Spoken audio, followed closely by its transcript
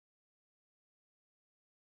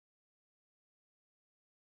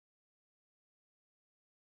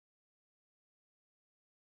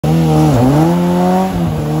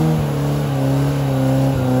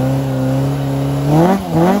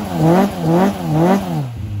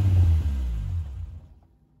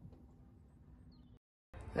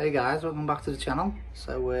Hey guys, welcome back to the channel.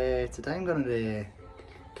 So today I'm going to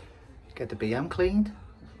get the BM cleaned.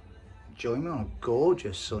 Join me on a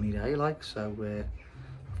gorgeous sunny day like, so I'll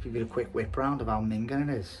give you a quick whip round of how minging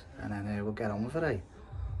it is, and then we'll get on with it.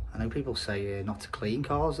 I know people say not to clean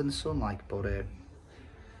cars in the sun like, but it's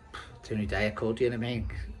the only day I could, you know what I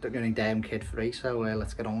mean? The only day I'm kid free, so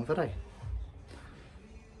let's get on with it.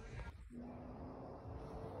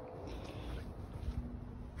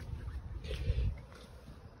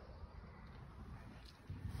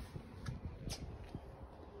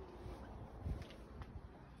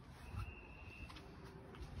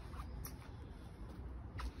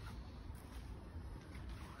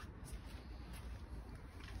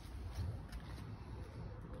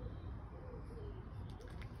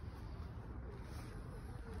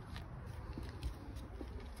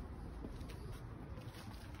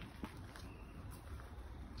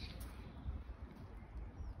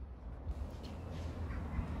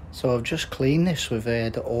 So I've just cleaned this with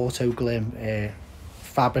the Auto Glim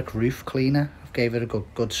fabric roof cleaner. I've gave it a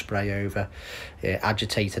good spray over,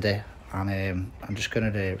 agitated it, and I'm just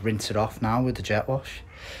going to rinse it off now with the jet wash.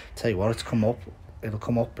 Tell you what, it'll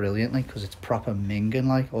come up brilliantly because it's proper minging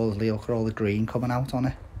like. Look at all the green coming out on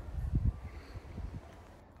it.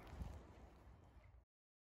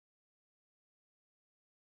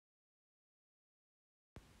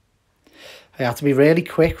 I had to be really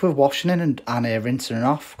quick with washing it and rinsing it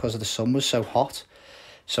off because the sun was so hot.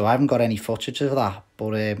 So I haven't got any footage of that,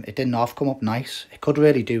 but it didn't half come up nice. It could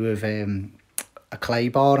really do with a clay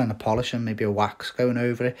bar and a polish and maybe a wax going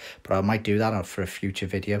over it, but I might do that for a future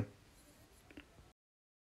video.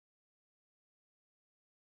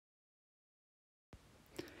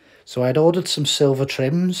 So I'd ordered some silver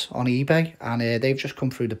trims on eBay, and they've just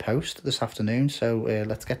come through the post this afternoon, so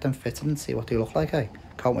let's get them fitted and see what they look like.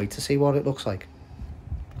 Can't wait to see what it looks like.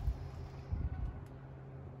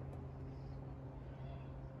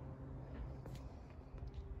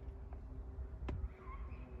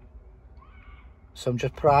 So I've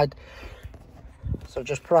just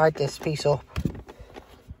pried this piece up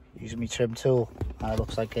using my trim tool, and it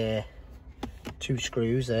looks like 2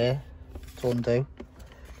 screws there to undo.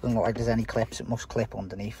 Doesn't look like there's any clips, it must clip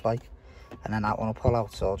underneath like, and then that one will pull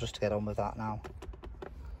out, so I'll just get on with that now.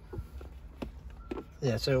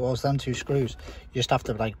 Yeah, so it was them 2 screws. You just have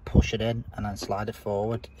to like push it in and then slide it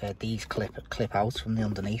forward. These clip out from the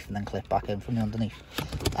underneath and then clip back in from the underneath,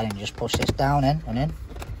 and then you just push this down in and in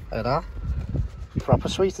like that. Proper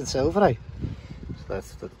sweet and silver, So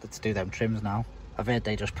let's do them trims now. I've heard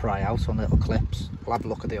they just pry out on little clips. We'll have a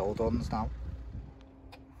look at the old ones now.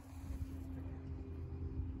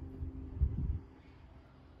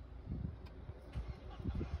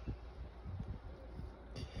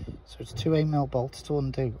 So it's 2 8mm bolts to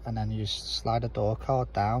undo, and then you just slide a door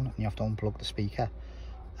card down and you have to unplug the speaker,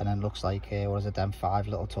 and then it looks like what is it, them 5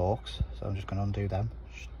 little Torx. So I'm just going to undo them.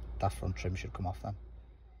 That front trim should come off then.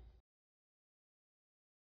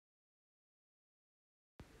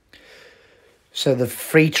 So the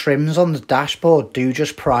 3 trims on the dashboard do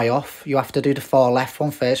just pry off. You have to do the far left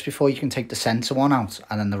one first before you can take the centre one out,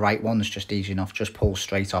 and then the right one is just easy enough, just pull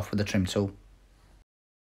straight off with the trim tool.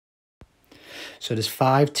 So there's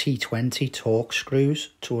 5 T20 Torx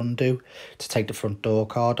screws to undo to take the front door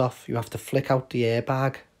card off. You have to flick out the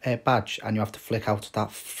airbag badge, and you have to flick out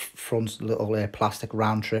that front little plastic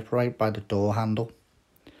round trip right by the door handle.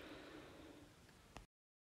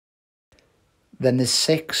 Then there's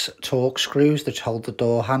 6 Torx screws that hold the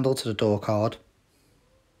door handle to the door card.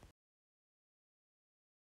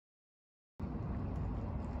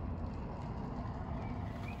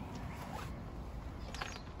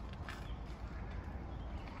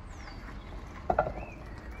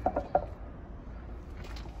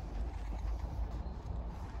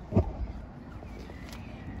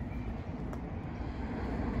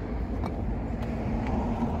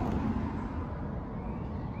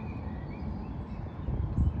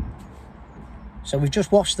 So we've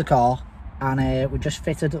just washed the car, and we've just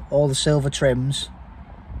fitted all the silver trims,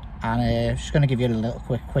 and just going to give you a little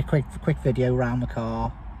quick video around the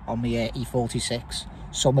car on my e46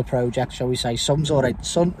 summer project, shall we say. Sun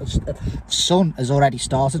has already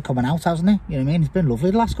started coming out, hasn't it? You know what I mean? It's been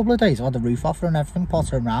lovely the last couple of days. I've had the roof off and everything,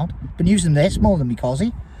 pottering around. Been using this more than my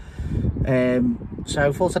cosy. So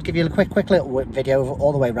I thought I'd give you a quick little video of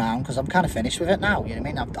all the way around, because I'm kind of finished with it now, you know what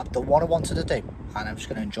I mean? I've done what I wanted to do, and I'm just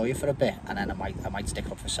going to enjoy it for a bit, and then I might stick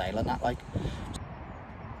up for sale and that like.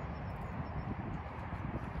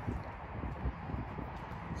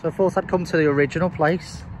 So I thought I'd come to the original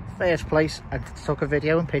first place I took a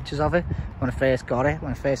video and pictures of it when I first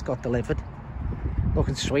got delivered.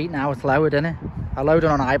 Looking sweet now, it's lowered, isn't it? I loaded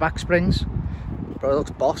on eye-back springs, but it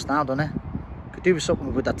looks boss now, doesn't it? Could do with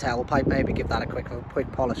something with that tailpipe, maybe give that a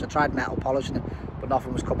quick polish. I tried metal polishing it, but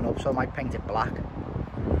nothing was coming up, so I might paint it black.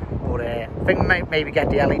 But I think we might maybe get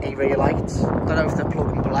the LED rear lights. I don't know if they're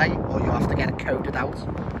plug and play or you have to get it coated out.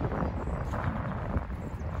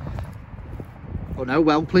 But no,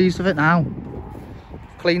 well pleased with it now.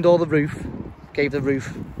 Cleaned all the roof, gave the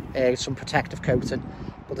roof some protective coating,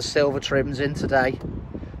 put the silver trims in today.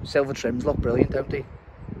 Silver trims look brilliant, don't they?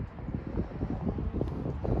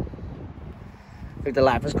 I think the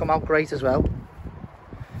levers come out great as well.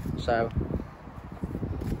 So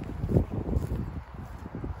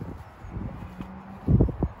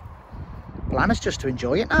plan is just to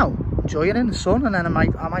enjoy it now, enjoy it in the sun, and then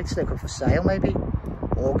I might stick up for sale maybe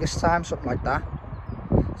August time, something like that.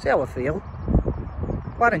 See how I feel.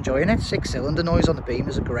 Quite enjoying it. 6-cylinder noise on the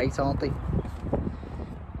beamers are great, aren't they?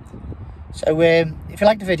 So if you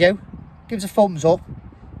like the video, give us a thumbs up,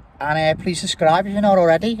 and please subscribe if you're not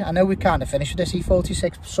already. I know we're kind of finished with this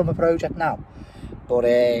E46 summer project now, but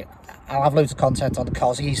I'll have loads of content on the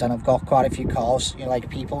Cozzies, and I've got quite a few cars, you know, like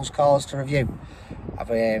people's cars to review. I've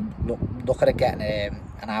looking at getting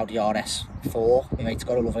an Audi RS4. My mate's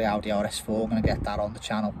got a lovely Audi RS4. I'm going to get that on the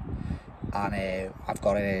channel. And I've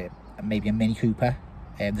got maybe a Mini Cooper,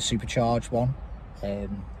 the supercharged one,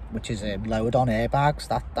 which is lowered on airbags.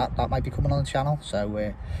 That might be coming on the channel.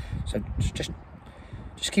 So so just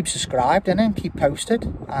keep subscribed and keep posted.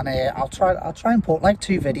 And I'll try and put like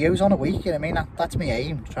 2 videos on a week. You know what I mean? That's my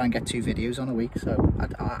aim. Try and get 2 videos on a week. So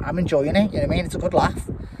I'm enjoying it. You know what I mean? It's a good laugh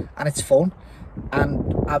and it's fun.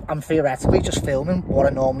 And I'm theoretically just filming what I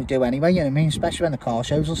normally do anyway, you know what I mean? Especially when the car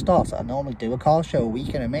shows will start. I normally do a car show a week,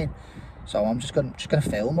 you know what I mean? So I'm just gonna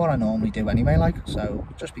film what I normally do anyway, like. So it'll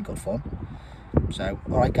just be good fun. So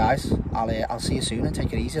alright guys, I'll see you soon and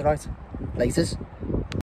take it easy, right? Laters.